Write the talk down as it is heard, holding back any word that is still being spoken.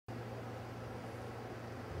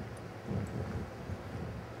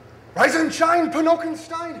Rise and shine,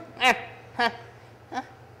 Pinokenstein!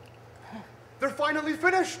 They're finally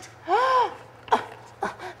finished!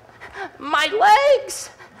 My legs!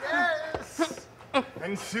 Yes!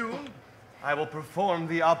 And soon, I will perform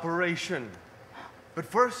the operation. But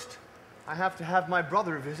first, I have to have my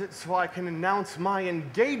brother visit so I can announce my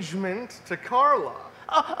engagement to Carla.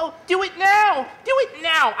 Oh, do it now! Do it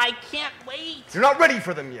now! I can't wait! You're not ready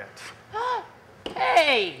for them yet.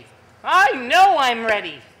 Hey! I know I'm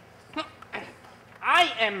ready!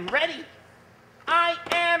 I am ready! I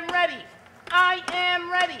am ready! I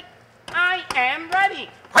am ready! I am ready!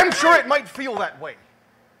 I'm sure it might feel that way.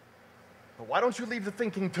 But why don't you leave the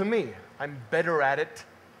thinking to me? I'm better at it.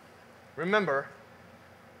 Remember,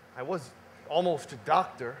 I was almost a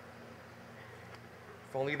doctor.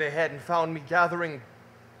 If only they hadn't found me gathering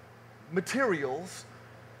materials,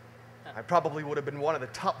 I probably would have been one of the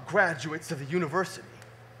top graduates of the university.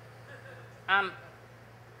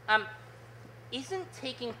 Isn't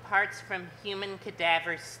taking parts from human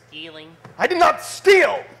cadavers stealing? I did not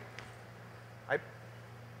steal! I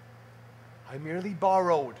merely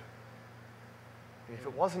borrowed. And if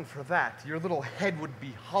it wasn't for that, your little head would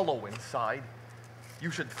be hollow inside. You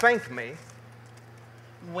should thank me.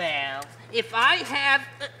 Well, if I have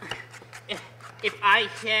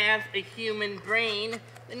a human brain,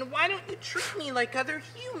 then why don't you treat me like other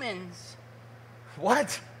humans?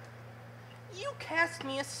 What? You cast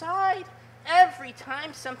me aside every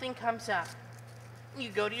time something comes up. You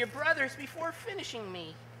go to your brothers before finishing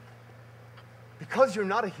me. Because you're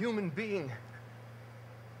not a human being.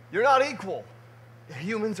 You're not equal.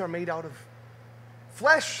 Humans are made out of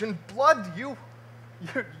flesh and blood. You're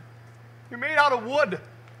made out of wood.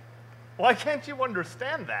 Why can't you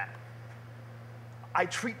understand that? I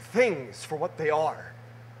treat things for what they are.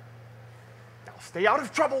 Now stay out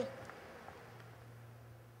of trouble.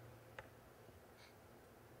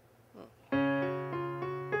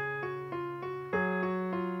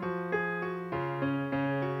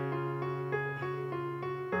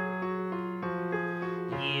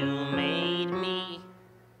 You made me,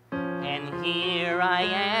 and here I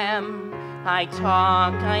am. I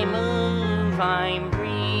talk, I move, I'm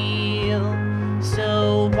real.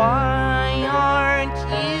 So why aren't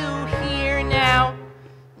you here now?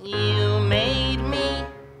 You made me.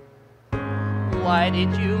 Why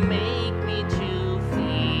did you make me to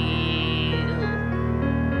feel?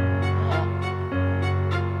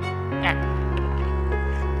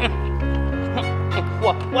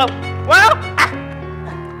 Well,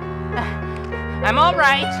 I'm all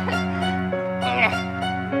right.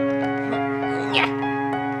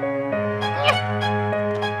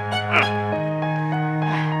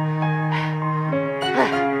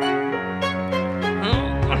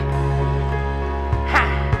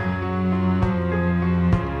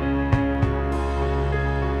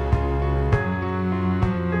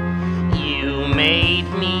 You made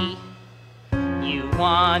me. You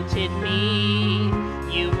wanted me.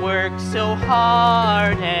 You worked so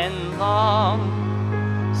hard and long.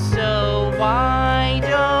 So why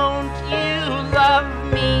don't you love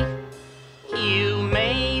me? You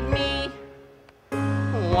made me.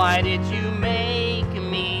 Why did you make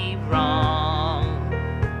me wrong?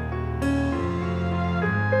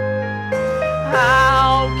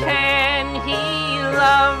 How can he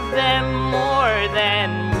love them more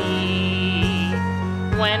than me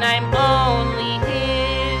when I'm only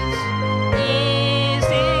his? Is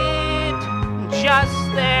it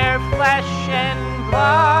just their flesh and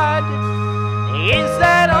blood? Is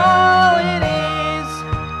that all it is?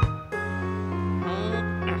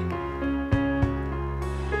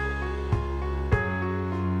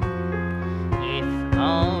 If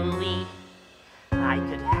only I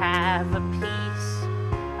could have a piece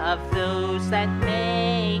of those that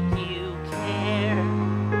make you care.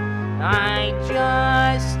 I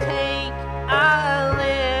just take a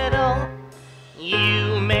little.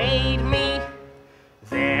 You made me.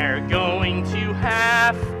 They're going to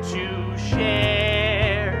have to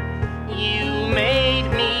share. You made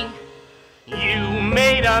me. You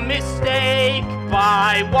made a mistake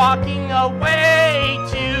by walking away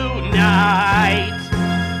tonight.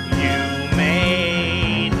 You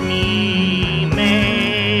made me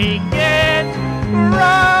make it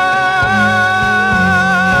right.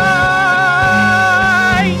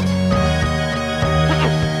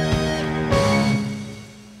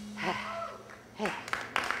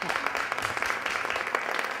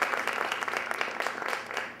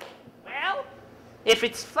 Well, if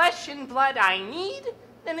it's flesh and blood I need,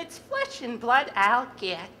 then it's flesh and blood I'll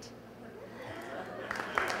get.